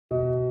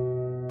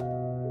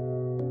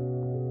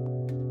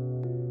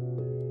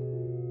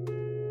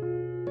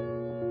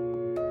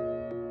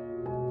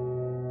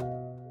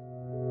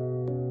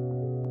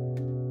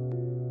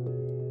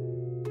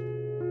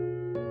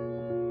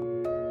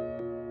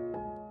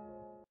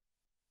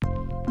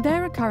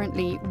There are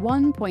currently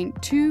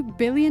 1.2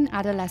 billion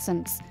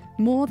adolescents,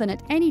 more than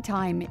at any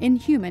time in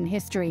human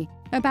history.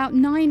 About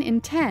 9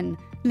 in 10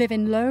 live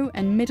in low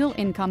and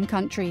middle-income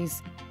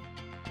countries.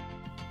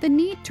 The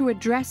need to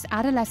address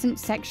adolescent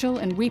sexual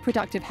and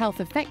reproductive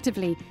health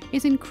effectively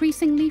is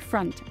increasingly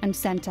front and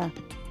center.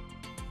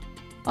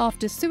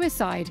 After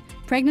suicide,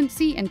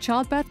 pregnancy and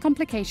childbirth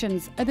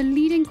complications are the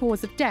leading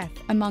cause of death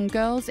among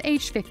girls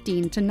aged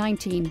 15 to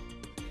 19.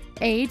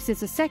 AIDS is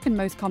the second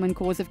most common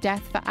cause of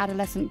death for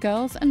adolescent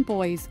girls and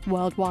boys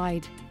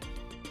worldwide.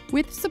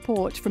 With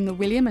support from the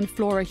William and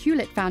Flora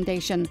Hewlett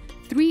Foundation,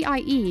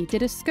 3IE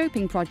did a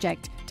scoping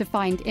project to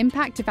find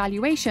impact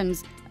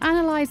evaluations,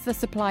 analyze the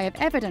supply of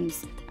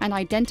evidence, and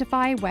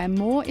identify where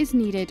more is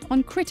needed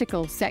on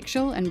critical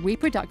sexual and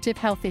reproductive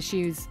health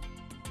issues.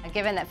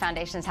 Given that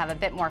foundations have a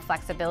bit more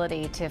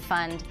flexibility to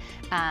fund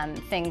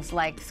things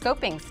like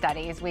scoping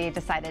studies, we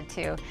decided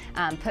to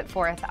put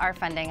forth our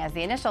funding as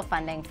the initial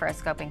funding for a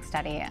scoping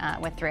study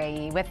with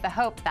 3IE, with the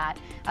hope that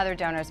other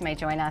donors may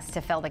join us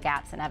to fill the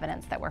gaps in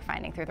evidence that we're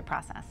finding through the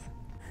process.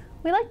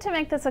 We like to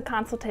make this a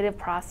consultative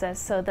process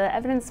so the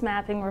evidence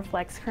mapping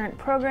reflects current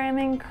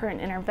programming,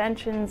 current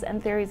interventions,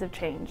 and theories of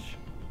change.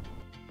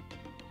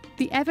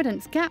 The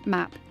evidence gap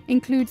map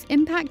includes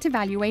impact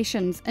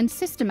evaluations and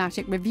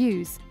systematic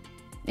reviews.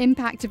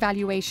 Impact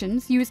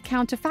evaluations use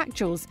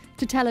counterfactuals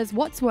to tell us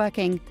what's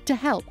working to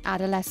help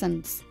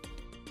adolescents.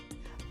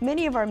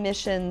 Many of our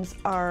missions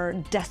are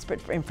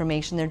desperate for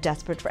information, they're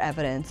desperate for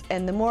evidence,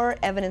 and the more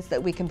evidence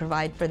that we can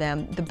provide for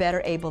them, the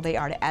better able they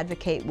are to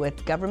advocate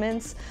with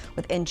governments,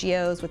 with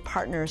NGOs, with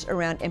partners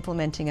around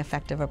implementing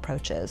effective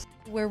approaches.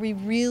 Where we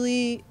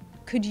really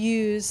could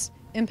use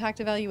impact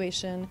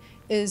evaluation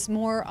is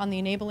more on the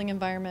enabling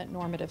environment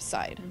normative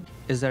side.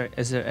 Is there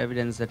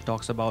evidence that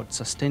talks about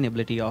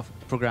sustainability of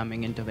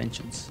programming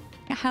interventions?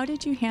 How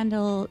did you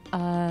handle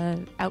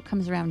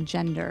outcomes around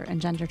gender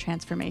and gender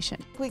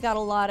transformation? We got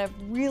a lot of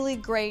really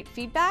great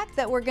feedback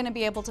that we're going to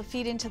be able to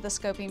feed into the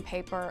scoping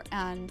paper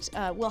and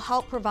will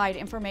help provide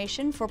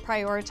information for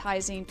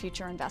prioritizing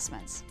future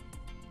investments.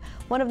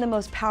 One of the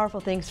most powerful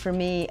things for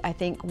me, I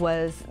think,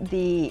 was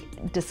the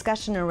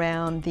discussion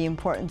around the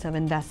importance of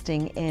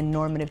investing in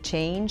normative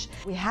change.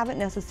 We haven't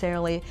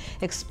necessarily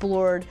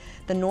explored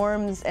the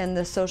norms and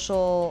the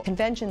social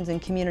conventions in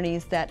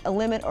communities that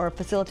limit or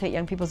facilitate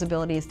young people's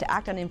abilities to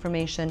act on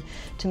information,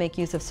 to make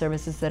use of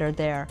services that are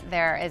there.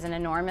 There is an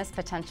enormous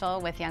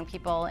potential with young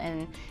people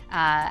in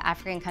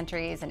African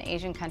countries and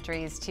Asian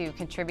countries to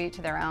contribute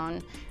to their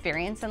own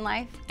experience in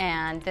life,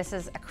 and this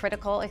is a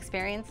critical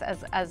experience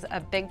as a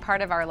big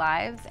part of our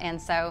lives.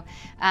 And so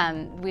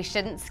we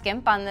shouldn't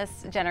skimp on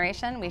this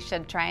generation. We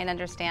should try and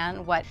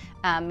understand what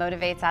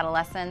motivates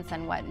adolescents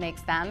and what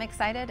makes them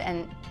excited,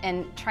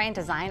 and try and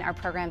design our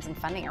programs and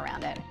funding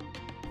around it.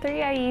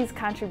 3IE's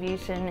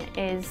contribution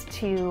is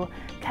to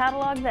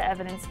catalog the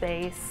evidence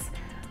base,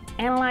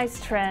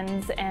 analyze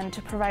trends, and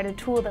to provide a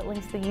tool that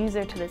links the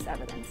user to this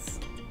evidence.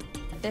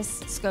 This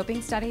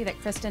scoping study that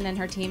Kristen and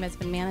her team has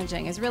been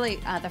managing is really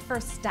the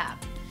first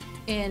step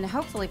in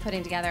hopefully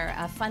putting together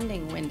a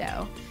funding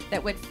window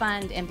that would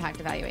fund impact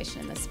evaluation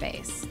in this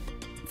space.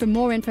 For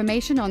more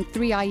information on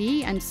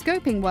 3IE and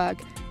scoping work,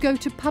 go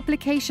to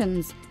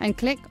Publications and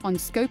click on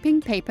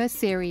Scoping Paper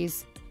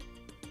Series.